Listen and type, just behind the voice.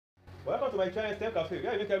Welcome to my channel, STEM Cafe,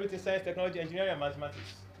 where I make everything science, technology, engineering, and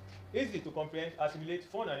mathematics easy to comprehend, assimilate,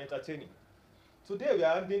 fun, and entertaining. Today we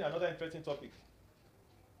are handling another interesting topic: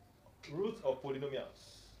 roots of polynomials.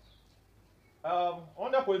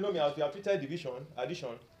 Under polynomials, we have treated division,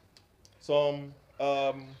 addition, some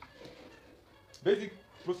basic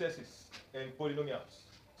processes in polynomials.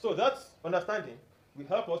 So that understanding will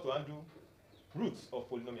help us to handle roots of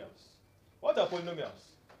polynomials. What are polynomials?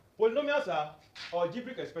 Polynomials are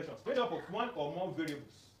algebraic expressions made up of one or more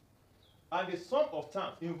variables and the sum of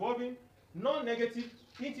terms involving non-negative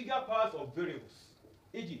integer powers of variables.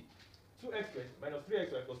 E.g., 2x squared minus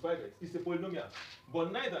 3x plus 5x is a polynomial,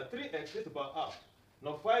 but neither 3x raised to the power half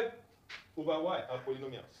nor 5 over y are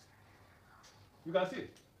polynomials. You can see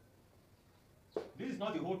this is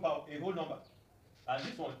not a whole number, and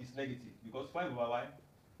this one is negative because 5 over y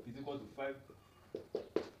is equal to 5.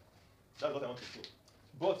 That's what I want to show.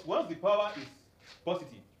 But once the power is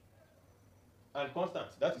positive and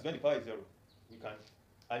constant, that is when the power is 0. You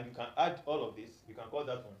can add all of this. You can call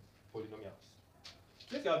that one polynomials.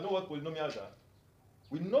 Since you know what polynomials are,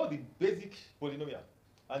 we know the basic polynomial,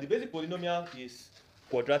 and the basic polynomial is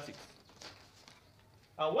quadratic.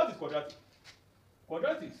 And what is quadratic?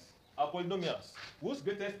 Quadratics are polynomials whose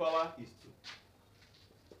greatest power is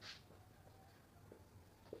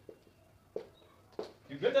 2.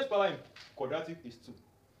 The greatest power in quadratic is 2.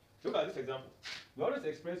 Look at this example. We always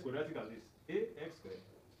express quadratic as this: ax squared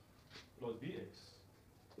plus bx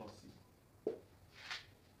plus c.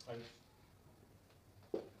 And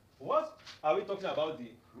what are we talking about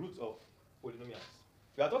the roots of polynomials?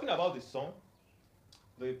 We are talking about the sum,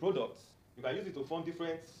 the products. You can use it to form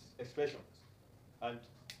different expressions, and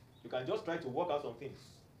you can just try to work out some things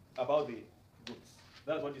about the roots.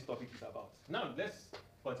 That's what this topic is about. Now let's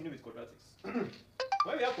continue with quadratics.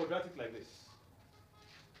 When we have quadratics like this,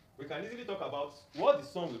 we can easily talk about what the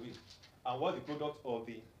sum will be and what the product of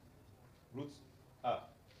the roots are.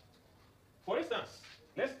 For instance,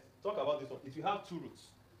 let's talk about this one. If you have two roots,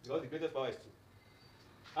 because the greatest power is 2,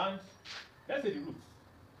 and let's say the roots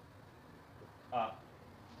are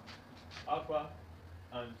alpha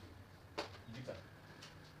and beta.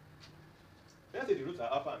 Let's say the roots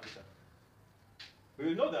are alpha and beta. We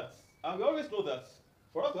will know that, and we always know that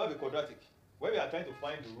for us to have a quadratic, when we are trying to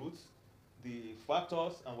find the roots, the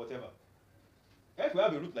factors, and whatever, if we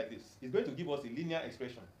have a root like this, it's going to give us a linear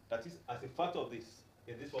expression that is as a factor of this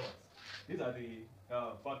in this format. These are the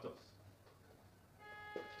factors: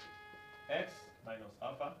 x minus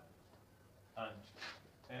alpha and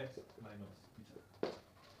x minus beta.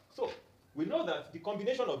 So we know that the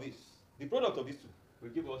combination of this, the product of these two,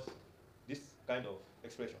 will give us this kind of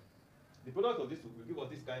expression. The product of these two will give us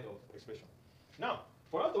this kind of expression. Now,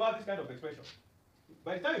 for us to have this kind of expression,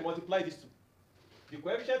 by the time we multiply these two, the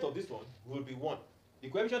coefficient of this one will be 1. The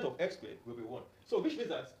coefficient of x squared will be 1. So which means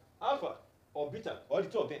that alpha or beta, or the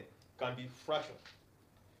two of them, can be fractions.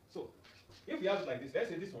 So if we have it like this, let's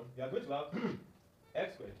say this one, we are going to have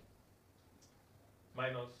x squared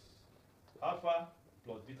minus alpha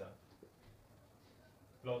plus beta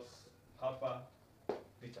plus alpha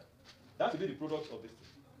beta. That will be the product of these two.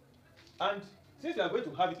 And since we are going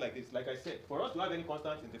to have it like this, like I said, for us to have any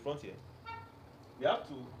constant in the front here, we have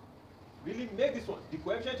to really make this one, the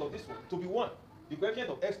coefficient of this one, to be 1. The coefficient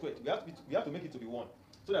of x squared, we have to make it to be 1,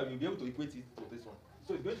 so that we'll be able to equate it to this one.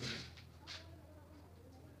 So it's going to be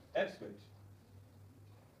x squared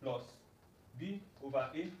plus b over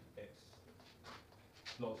ax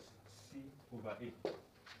plus c over a.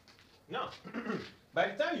 Now, by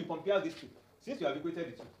the time you compare these two, since you have equated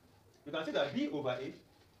the two, you can see that b over a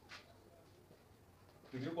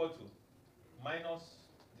is equal to minus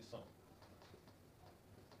the sum,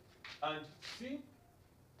 and c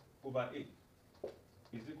over a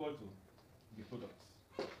is equal to the product.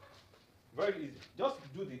 Very easy. Just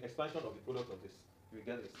do the expansion of the product of this. You will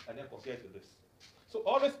get this, and then compare it to this. So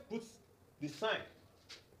always put the sign,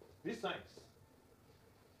 these signs.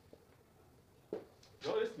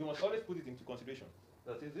 You must always put it into consideration.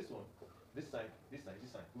 That is this one, this sign, this sign,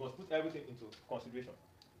 this sign. You must put everything into consideration.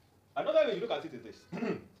 Another way you look at it is this.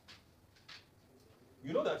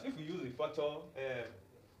 You know that if we use the factor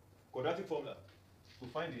quadratic formula to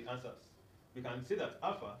find the answers, we can say that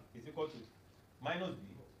alpha is equal to minus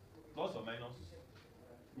b plus or minus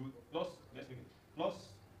root plus, let's make it, plus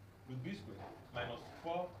root b squared minus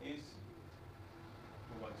 4ac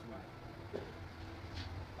over 2a.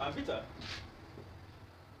 And beta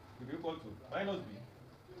will be equal to minus b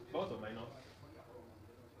plus or minus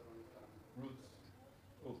root,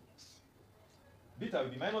 beta will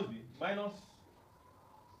be minus b minus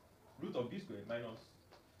root of b squared minus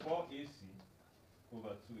 4ac over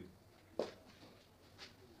 2a.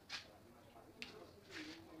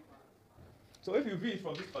 So if you view it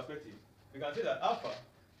from this perspective, we can say that alpha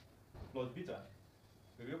plus beta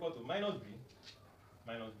will be equal to minus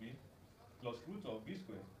b plus root of b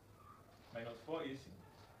squared minus 4ac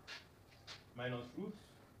minus root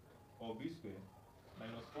of b squared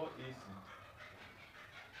minus 4ac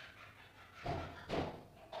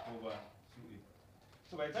over 2a.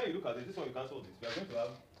 So by the time you look at this one, you cancel this. We are going to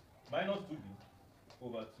have minus 2b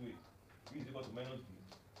over 2a, which is equal to minus b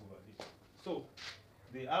over a. So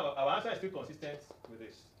our answer is still consistent with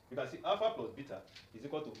this. You can see alpha plus beta is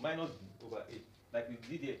equal to minus b over a, like we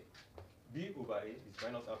did here. B over a is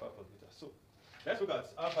minus alpha plus beta. So let's look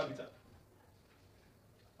at alpha beta.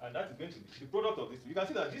 And that is going to be the product of this. You can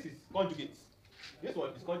see that this is conjugate. This one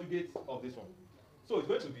is conjugate of this one. So it's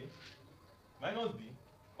going to be minus b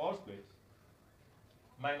all squared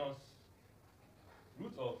minus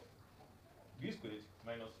root of b squared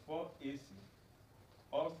minus 4ac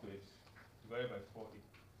all squared divided by 4a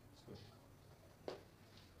squared.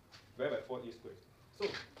 Divided by 4a squared. So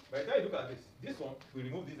by the time you look at this one we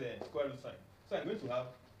remove this square root sign. So I'm going to have,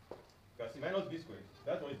 you can see minus b squared.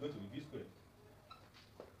 That one is going to be b squared.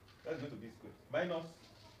 That's going to be b squared minus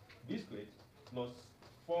b squared plus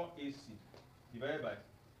 4ac divided by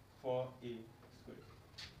 4a squared.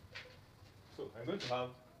 So I'm going to have,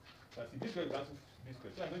 you can see b squared cancels b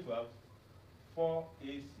squared. So I'm going to have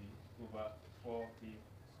 4ac over 4a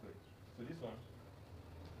squared. So this one,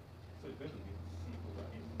 so it's going to be c over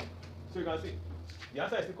a. So you can see the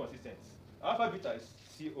answer is still consistent. Alpha beta is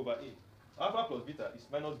c over a. Alpha plus beta is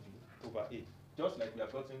minus b over a, just like we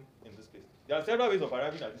have gotten in this case. There are several ways of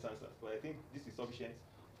arriving at this answer, but I think this is sufficient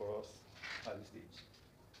for us at this stage.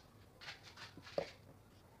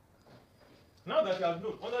 Now that we have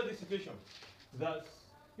known under this situation that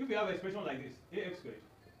if we have an expression like this, ax squared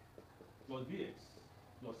plus bx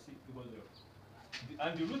plus c equals 0,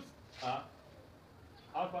 and the roots are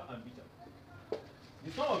alpha and beta,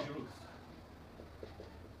 the sum of the roots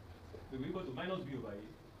will be equal to minus b over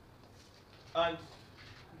a, and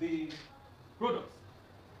the product,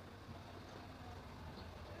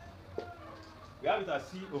 we have it as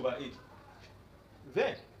c over a.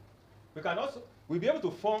 Then we'll be able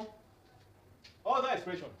to form other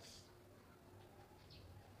expressions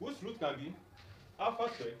whose root can be alpha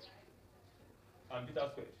squared and beta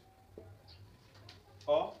squared,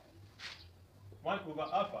 or 1 over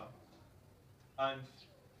alpha and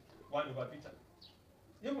 1 over beta,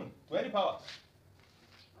 even to any power.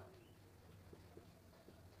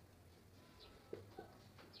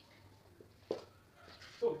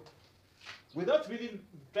 So without really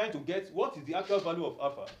trying to get what is the actual value of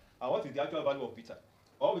alpha and what is the actual value of beta,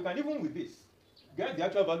 or we can even with this get the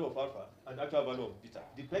actual value of alpha and the actual value of beta,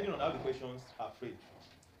 depending on how the questions are framed.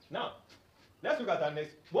 Now let's look at our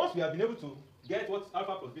next. Once we have been able to get what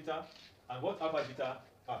alpha plus beta and what alpha beta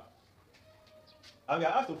are, and we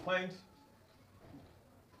are asked to find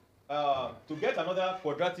to get another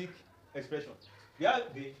quadratic expression where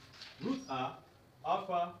the roots are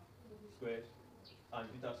alpha squared and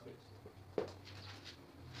beta squared.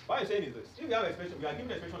 What I'm saying is this: if we have an expression, we are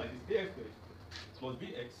given an expression like this, ax squared plus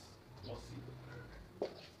bx plus c,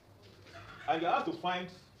 and we are asked to find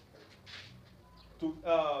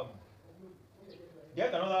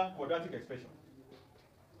get another quadratic expression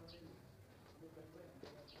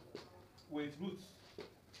with roots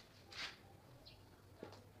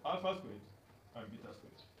alpha squared and beta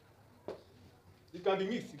squared. It can be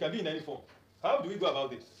mixed, it can be in any form. How do we go about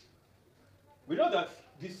this? We know that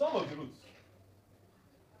the sum of the roots,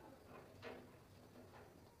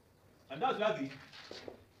 and that's where the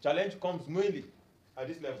challenge comes mainly at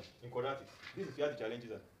this level in quadratics. This is where the challenge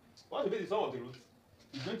is at. Once we get the sum of the roots,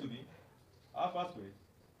 it's going to be alpha squared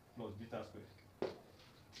plus beta squared.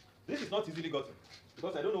 This is not easily gotten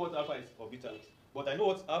because I don't know what alpha is or beta is, but I know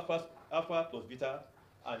what alpha plus beta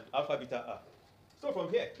and alpha beta are. So from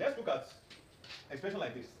here, let's look at expression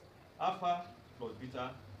like this: alpha plus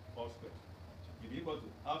beta all squared will be equal to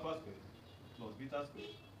alpha squared plus beta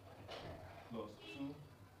squared plus 2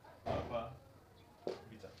 alpha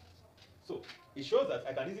beta. So it shows that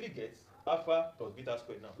I can easily get alpha plus beta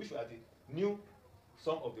squared now, which are the new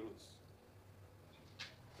sum of the roots.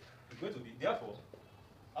 It's going to be therefore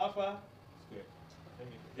alpha squared.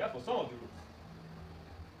 Therefore sum of the roots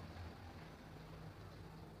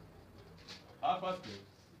alpha squared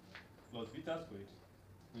plus beta squared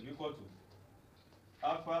will be equal to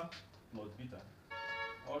alpha plus beta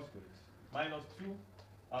all squared minus 2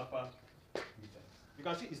 alpha beta. You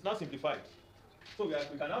can see it's now simplified. So we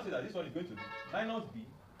can now say that this one is going to be minus b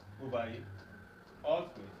over a all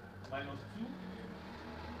squared minus 2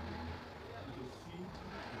 into c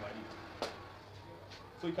over a.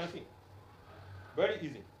 So you can see, very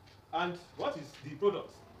easy. And what is the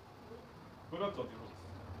product? Product of the roots.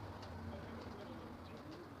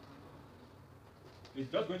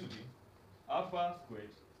 It's just going to be alpha squared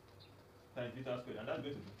times beta squared, and that's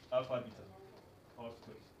going to be alpha beta all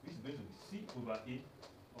squared. This is going to be c over a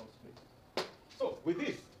all squared. So with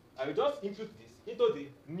this, I will just input this into the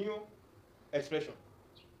new expression,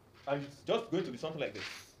 and it's just going to be something like this.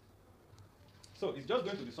 So it's just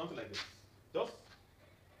going to be something like this. Just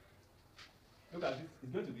look at this.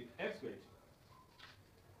 It's going to be x squared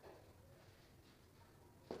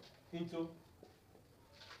into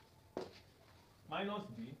minus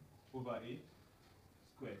b over a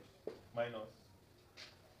squared minus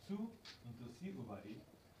 2 into c over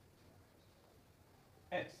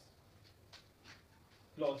a x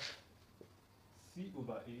plus c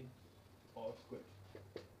over a all squared.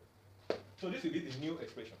 So this will be the new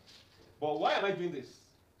expression. But why am I doing this?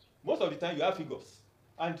 Most of the time you have figures,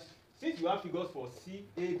 and since you have figures for c,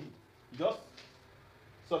 a, b, you just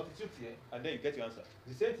substitute here and then you get your answer.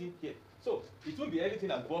 The same thing here. So it won't be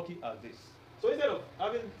anything as bulky as this. So instead of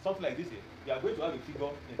having something like this here, you are going to have a figure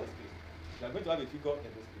in this place. You are going to have a figure in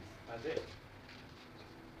this place. And then,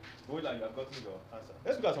 voila, you have gotten your answer.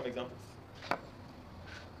 Let's look at some examples.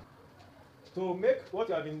 To make what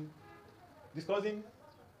you have been discussing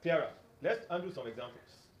clearer, let's undo some examples.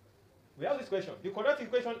 We have this question. The correct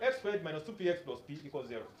equation x squared minus 2px plus p equals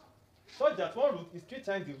 0, such that one root is 3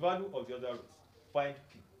 times the value of the other root. Find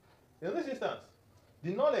p. In this instance,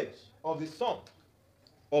 the knowledge of the sum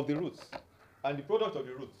of the roots and the product of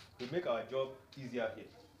the roots will make our job easier here.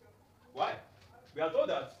 Why? We are told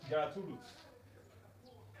that there are two roots.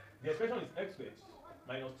 The expression is x squared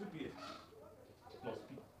minus 2px plus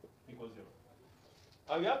p equals 0.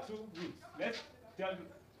 And we have two roots.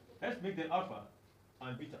 Let's make them alpha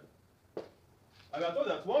and beta. And we are told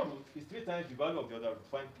that one root is 3 times the value of the other root.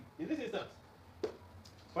 Find p. In this instance,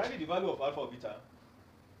 finding the value of alpha or beta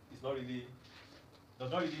is not really,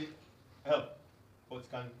 does not really help,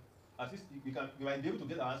 but can assist. We might be able to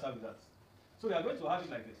get our answer with that. So we are going to have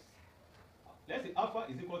it like this. Let's say alpha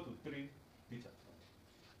is equal to 3 beta.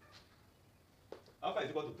 Alpha is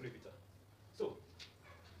equal to 3 beta. So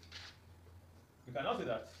we can now say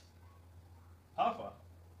that alpha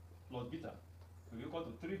plus beta will be equal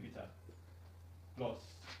to 3 beta plus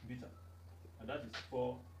beta, and that is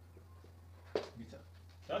 4 beta.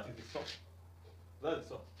 That is the sum. That is the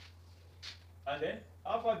sum. And then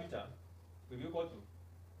alpha beta will be equal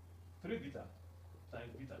to 3 beta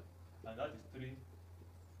times beta, and that is 3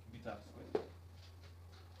 beta squared.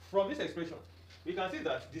 From this expression, we can see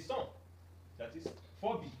that the sum, that is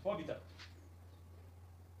 4 beta,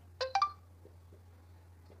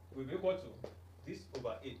 will be equal to this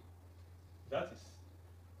over a. That is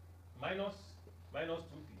minus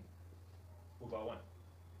 2p over 1.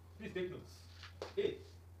 Please take notes. A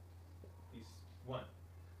is 1,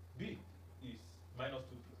 b is minus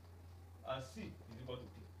 2p, and c is equal to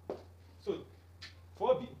p. So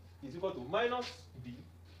 4b is equal to minus b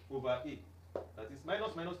over a. That is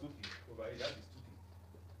minus 2p over a. That is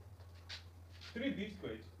 2p. 3b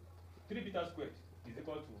squared, 3 beta squared is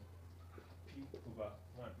equal to p over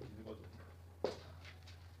 1, which is equal to p.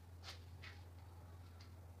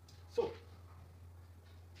 So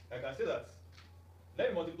I can say that, let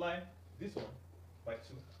me multiply this one by 2,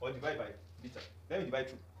 or divide by beta. Let me divide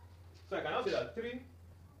 2. So I can now say that 3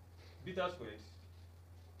 beta squared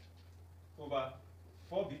over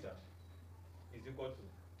 4 beta is equal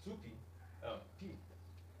to 2p, p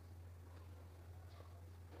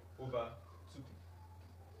over 2p,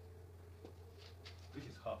 which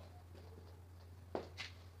is half.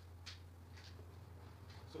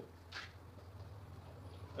 So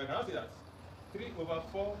I can now say that 3 over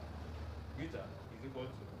 4 beta is equal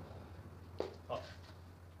to half.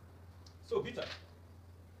 So beta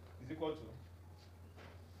is equal to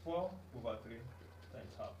 4 over 3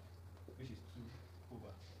 times half, which is 2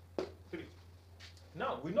 over 3.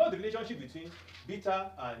 Now we know the relationship between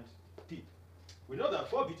beta and p. We know that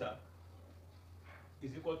 4 beta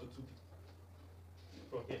is equal to 2p.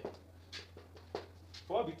 From here,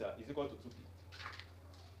 4 beta is equal to 2p.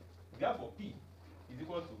 Therefore, p is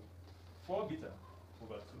equal to 4 beta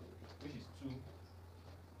over 2, which is 2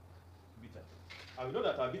 beta. And we know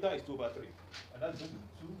that our beta is 2 over 3, and that's going to be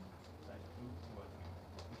 2 times 2 over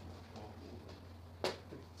 3, which is 4 over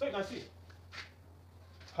 3. So you can see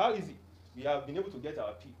how easy we have been able to get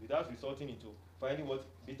our p without resulting into finding what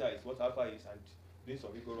beta is, what alpha is, and doing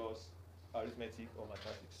some rigorous arithmetic or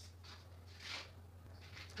mathematics.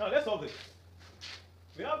 Now let's solve this.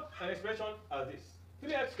 We have an expression as this: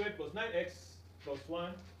 3x squared plus 9x plus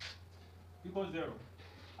 1 equals 0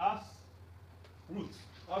 as roots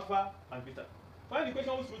alpha and beta. Find the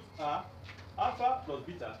equation whose roots are alpha plus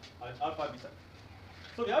beta and alpha beta.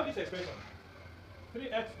 So we have this expression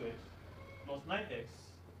 3x squared plus 9x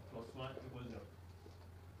plus 1 equals 0.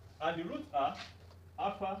 And the roots are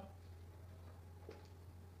alpha,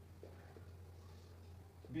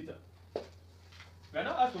 beta. We are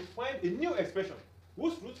now asked to find a new expression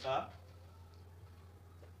whose roots are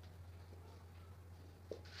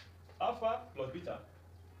alpha plus beta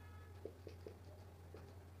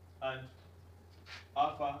and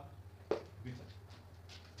alpha beta.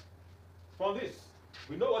 From this,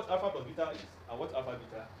 we know what alpha plus beta is and what alpha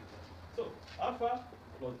beta is. So alpha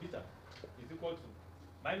plus beta is equal to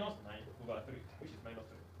minus 9 over 3, which is minus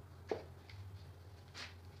 3.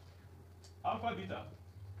 Alpha beta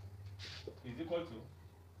is equal to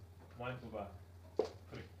 1 over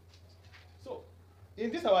 3. So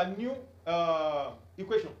in this our new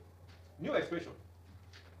equation, new expression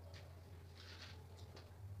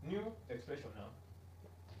now.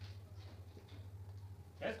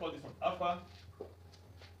 Let's call this one alpha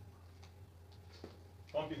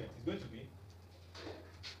complement is going to be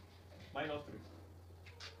minus 3.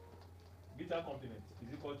 Beta complement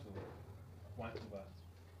is equal to 1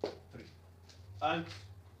 over 3. And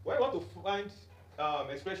when we want to find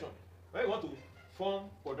expression, when we want to form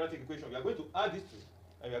quadratic equation, we are going to add these two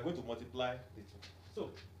and we are going to multiply the two.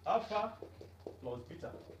 So alpha plus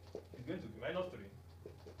beta is going to be minus 3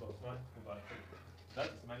 plus 1 over 3. That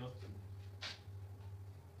is minus 2.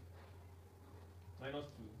 Minus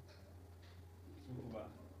 2 over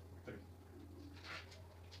 3.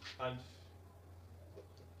 And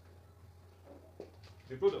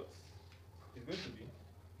the product is going to be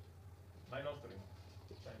minus 3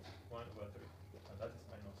 times 1 over 3. And that is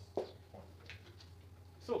minus 1.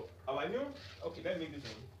 So our new, okay, let's make this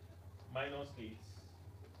one minus 8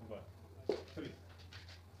 over 3.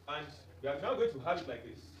 And we are now going to have it like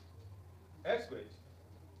this. X squared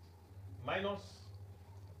minus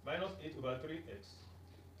 8 over 3x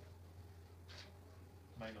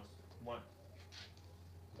minus 1.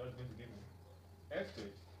 That's going to give me x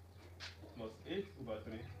squared plus 8 over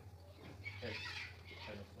 3x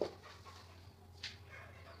minus 1.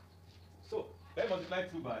 So let's multiply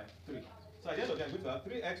 2 by 3. So at the end of the day, I'm going to have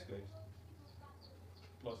 3x squared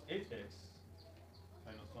plus 8x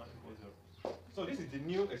minus 1 equals 0. So this is the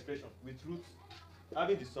new expression with roots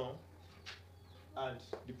having the sum and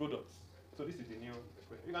the products. So this is the new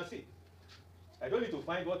expression. You can see, I don't need to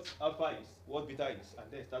find what alpha is, what beta is, and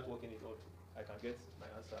then start working it out. I can get my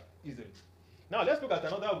answer easily. Now let's look at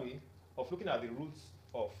another way of looking at the roots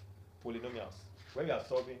of polynomials. When we are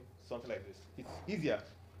solving something like this, it's easier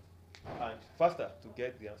and faster to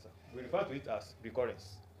get the answer. We refer to it as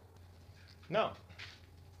recurrence. Now,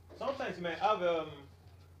 sometimes you may have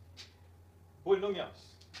polynomials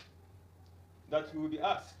that you will be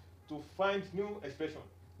asked to find new expression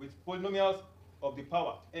with polynomials of the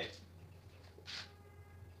power n,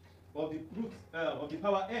 of the root of the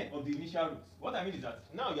power n of the initial roots. What I mean is that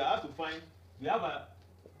now you are asked to find, we have a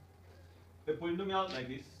polynomial like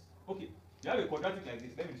this. Okay, you have a quadratic like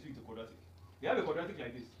this. Let me restrict to quadratic. You have a quadratic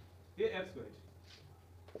like this. Ax squared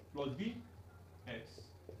plus bx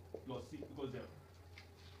plus c equals 0.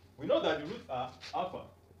 We know that the roots are alpha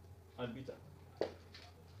and beta.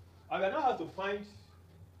 And we are now have to find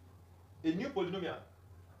a new polynomial,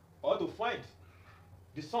 or to find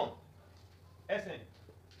the sum Sn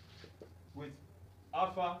with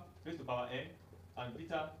alpha raised to power n and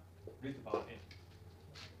beta raised to power n.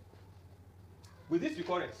 With this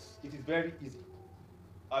recurrence, it is very easy.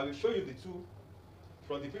 I will show you the two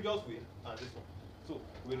from the previous way and this one. So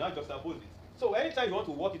we will now juxtapose it. So anytime you want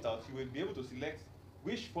to work it out, you will be able to select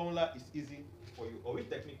which formula is easy for you or which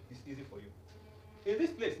technique is easy for you. In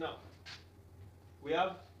this place now, we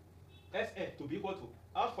have Sn to be equal to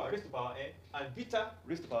alpha raised to power n and beta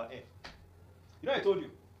raised to power n. You know, I told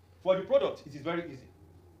you, for the product, it is very easy.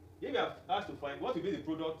 If you have asked to find what will be the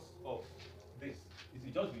product of this, it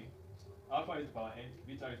will just be alpha raised to power n,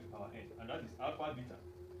 beta raised to power n, and that is alpha beta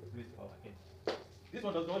raised to power n. This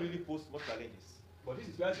one does not really pose much challenges, but this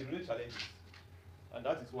is where the real challenge is. And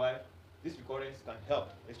that is why this recurrence can help,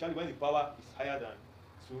 especially when the power is higher than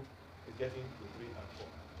 2, is getting to 3 and 4.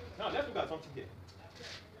 Now let's look at something here.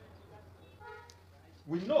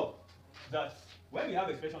 We know that when we have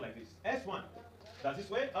an expression like this, S1, that is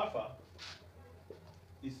when alpha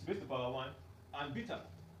is raised to power 1 and beta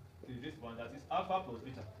is raised to 1, that is alpha plus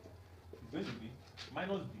beta, is going to be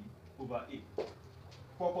minus b over a.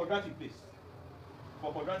 For quadratic, please.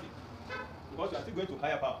 For quadratic, because we are still going to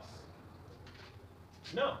higher powers.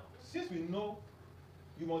 Now, since we know,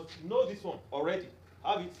 you must know this one already,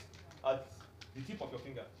 have it at the tip of your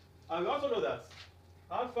finger. And we also know that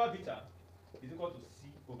alpha beta is equal to C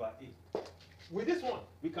over A. With this one,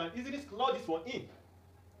 we can easily slot this one in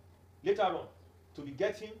later on to be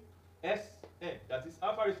getting Sn, that is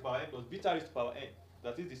alpha raised to power n plus beta raised to power n,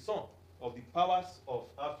 that is the sum of the powers of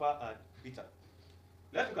alpha and beta.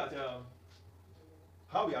 Let's look at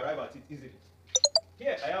how we arrive at it easily.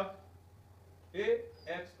 Here I have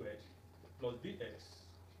ax squared plus bx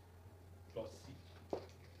plus c.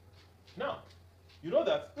 Now, you know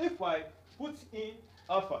that if I put in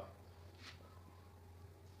alpha,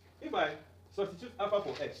 if I substitute alpha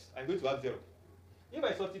for x, I'm going to have 0. If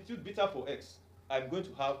I substitute beta for x, I'm going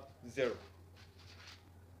to have 0.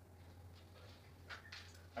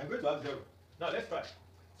 I'm going to have 0. Now let's try.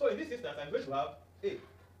 So in this instance, I'm going to have a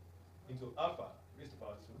into alpha raised to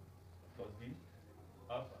power 2 plus b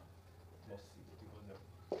alpha plus c equals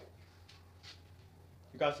 0.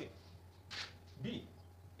 You can see b,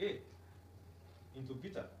 a into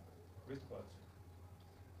beta raised to power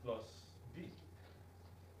 2 plus b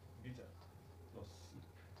beta plus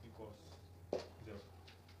c equals 0.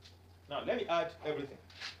 Now let me add everything.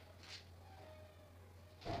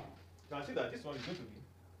 You can see that this one is going to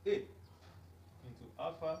be a into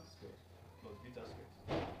alpha squared plus beta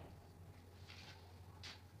squared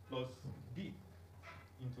plus b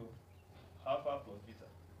into alpha plus beta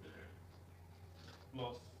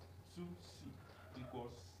plus 2c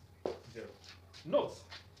equals 0. Note,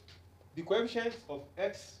 the coefficients of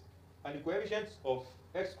x and the coefficients of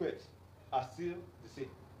x squared are still the same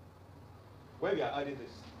when we are adding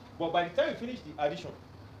this. But by the time we finish the addition,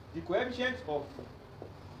 the coefficient of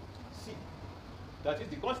c, that is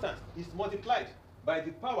the constant, is multiplied by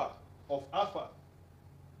the power of alpha.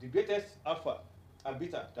 The greatest alpha and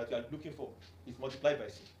beta that you are looking for is multiplied by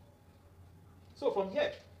c. So from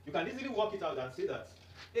here, you can easily work it out and say that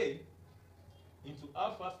a into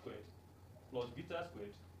alpha squared plus beta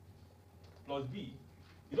squared plus b,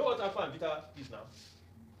 you know what alpha and beta is now?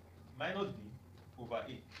 Minus b over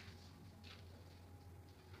a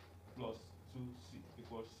plus 2c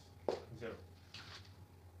equals 0.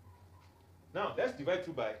 Now let's divide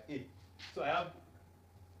through by a. So I have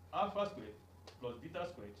alpha squared plus beta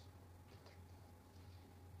squared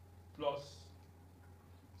plus,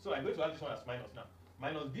 so I'm going to have this one as minus now,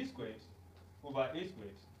 minus b squared over a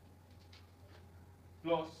squared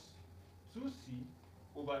plus 2c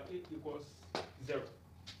over a equals 0.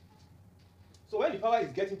 So when the power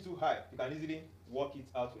is getting too high, you can easily work it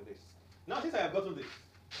out with this. Now since I have gotten this,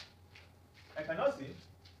 I can now say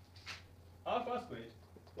alpha squared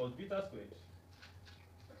plus beta squared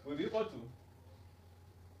will be equal to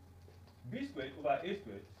b squared over a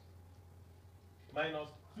squared minus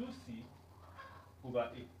 2c over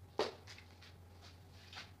a.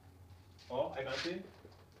 Or I can say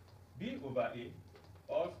b over a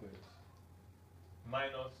all squared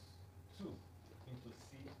minus 2 into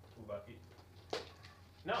c over a.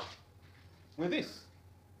 Now, with this,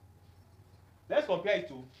 let's compare it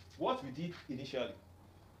to what we did initially.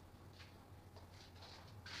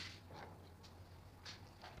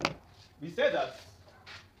 We said that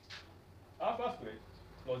alpha squared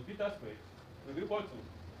plus beta squared will be equal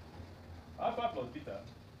to alpha plus beta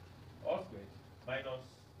all squared minus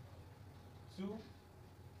 2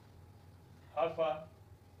 alpha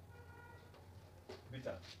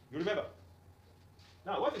beta. You remember?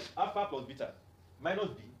 Now, what is alpha plus beta? Minus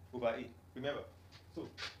b over a. Remember? So,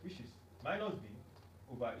 which is minus b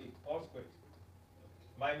over a all squared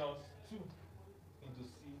minus 2 into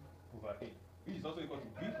c over a, which is also equal to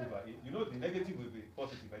b over a. You know the negative will be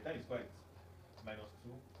positive by the time you square it. Minus 2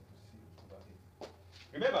 into c over a.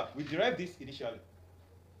 Remember, we derived this initially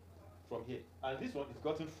from here, and this one is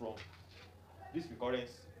gotten from this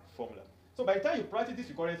recurrence formula. So by the time you practice this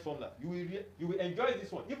recurrence formula, you will enjoy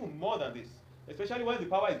this one even more than this, especially when the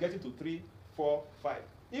power is getting to 3, 4, 5.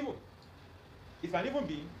 Even it can even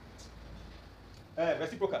be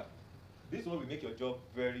reciprocal. This one will make your job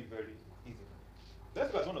very, very easy.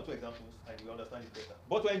 Let's look at 1 or 2 examples and you will understand it better.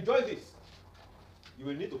 But to enjoy this, you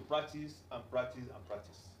will need to practice and practice and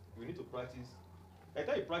practice. You will need to practice. By the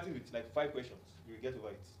time you practice with like 5 questions, you will get over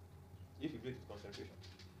it if you do it with concentration.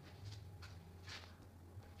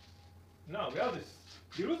 Now we have this.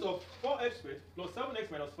 The roots of 4x squared plus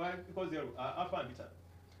 7x minus 5 equals 0 are alpha and beta.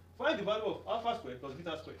 Find the value of alpha squared plus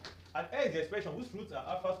beta squared. And A is the expression whose roots are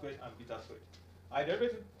alpha squared and beta squared. I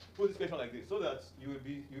deliberately put this question like this so that you'll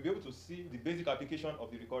be able to see the basic application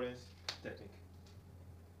of the recurrence technique.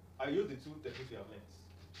 I use the 2 techniques we have learned.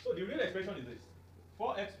 So the real expression is this: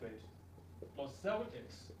 4x squared plus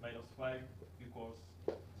 7x minus 5 equals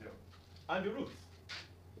 0. And the roots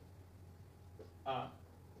are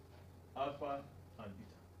alpha and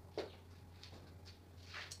beta.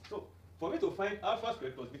 So for me to find alpha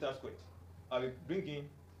squared plus beta squared, I will bring in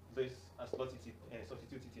this and substitute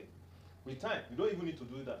it here. With time, you don't even need to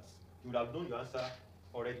do that. You would have known your answer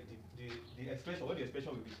already, the expression, what the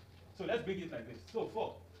expression will be. So let's bring it like this. So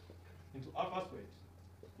 4 into alpha squared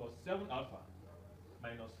plus 7 alpha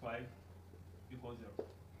minus 5 equals 0.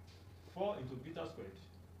 4 into beta squared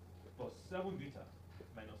plus 7 beta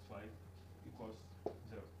minus 5 equals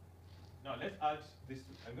 0. Now let's add this.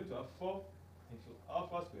 I'm going to have 4 into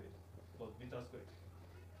alpha squared plus beta squared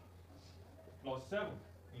plus 7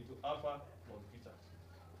 into alpha plus beta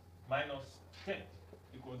minus 10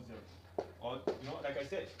 equals 0. Or, like I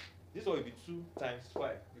said, this one will be 2 times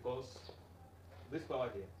 5 because this power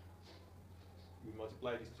here, we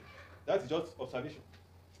multiply these two. That's just observation.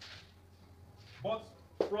 But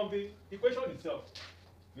from the equation itself,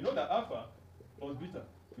 we know that alpha plus beta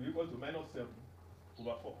will be equal to minus 7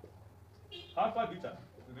 over 4. Alpha beta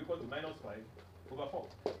will be equal to minus 5 over 4.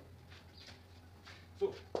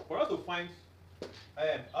 So, for us to find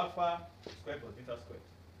alpha squared plus beta squared,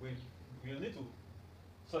 we'll need to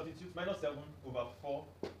substitute minus 7 over 4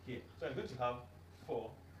 here. So I'm going to have 4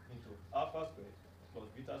 into alpha squared plus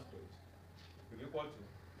beta squared will be equal to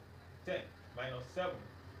 10 minus 7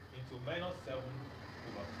 into minus 7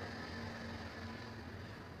 over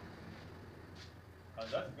 4.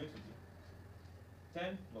 And that is going to be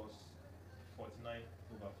 10 plus 49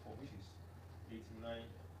 over 4, which is 89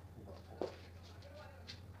 over 4.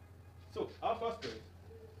 So alpha squared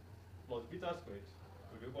plus beta squared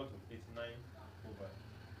will be equal to 89 over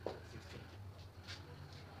 16.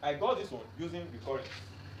 I got this one using recurrence.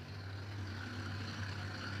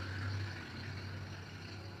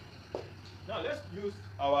 Now let's use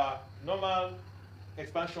our normal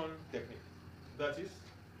expansion technique. That is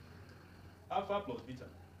alpha plus beta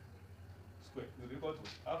squared will be equal to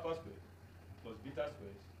alpha squared plus beta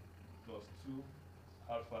squared plus 2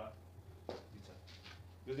 alpha beta,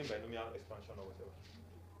 using binomial expansion or whatever.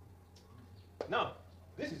 Now,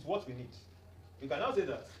 this is what we need. We can now say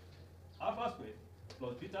that alpha squared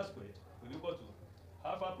plus beta squared will be equal to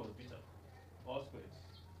alpha plus beta all squared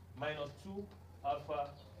minus 2 alpha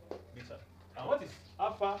beta. And what is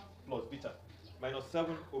alpha plus beta? Minus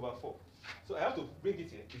 7 over 4. So I have to bring it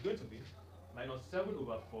here. It's going to be minus 7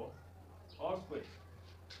 over 4 all squared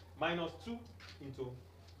minus 2 into,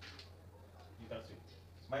 you can see,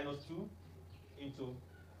 minus 2 into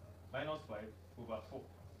minus 5 over 4.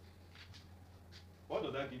 What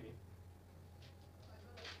does that give me?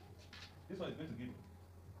 This one is going to give me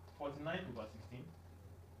 49 over 16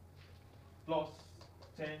 plus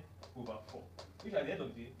 10 over 4, which at the end of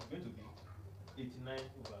the day is going to be 89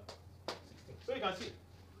 over 16. So you can see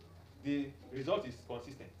the result is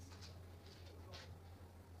consistent.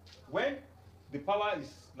 When the power is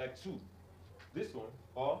like 2, this one,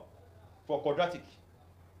 or for quadratic,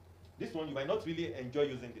 this one you might not really enjoy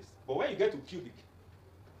using this. But when you get to cubic,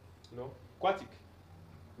 quartic,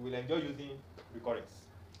 you will enjoy using recurrence.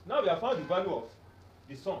 Now we have found the value of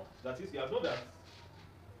the sum. That is, we have known that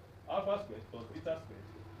alpha squared plus beta squared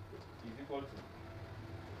is equal to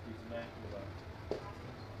 89 over.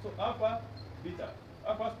 So alpha squared, beta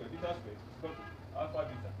squared is equal to alpha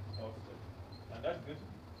beta all squared. And that is going to be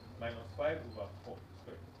minus 5 over 4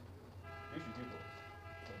 squared, which will give us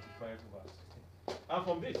 25 over 16. And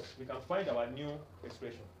from this, we can find our new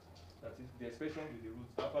expression. That is the expression with the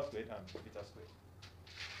roots alpha squared and beta squared.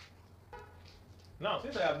 Now,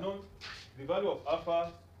 since I have known the value of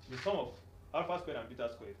alpha, the sum of alpha squared and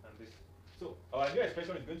beta squared, and this, so our new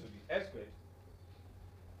expression is going to be x squared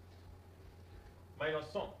minus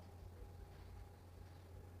sum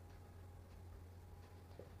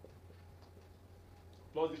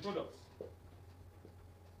plus the products.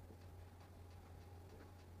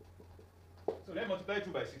 So let's multiply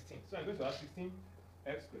 2 by 16. So I'm going to have 16x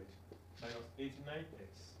squared minus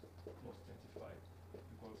 89x plus 25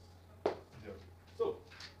 equals 0. So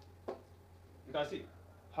you can see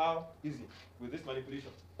how easy with this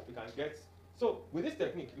manipulation you can get. So with this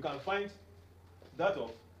technique, you can find that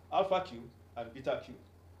of alpha cube and beta cube.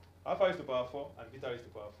 Alpha raised to power 4 and beta raised to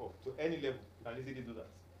power 4. To any level, you can easily do that.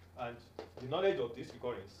 And the knowledge of this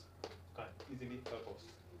recurrence can easily help us.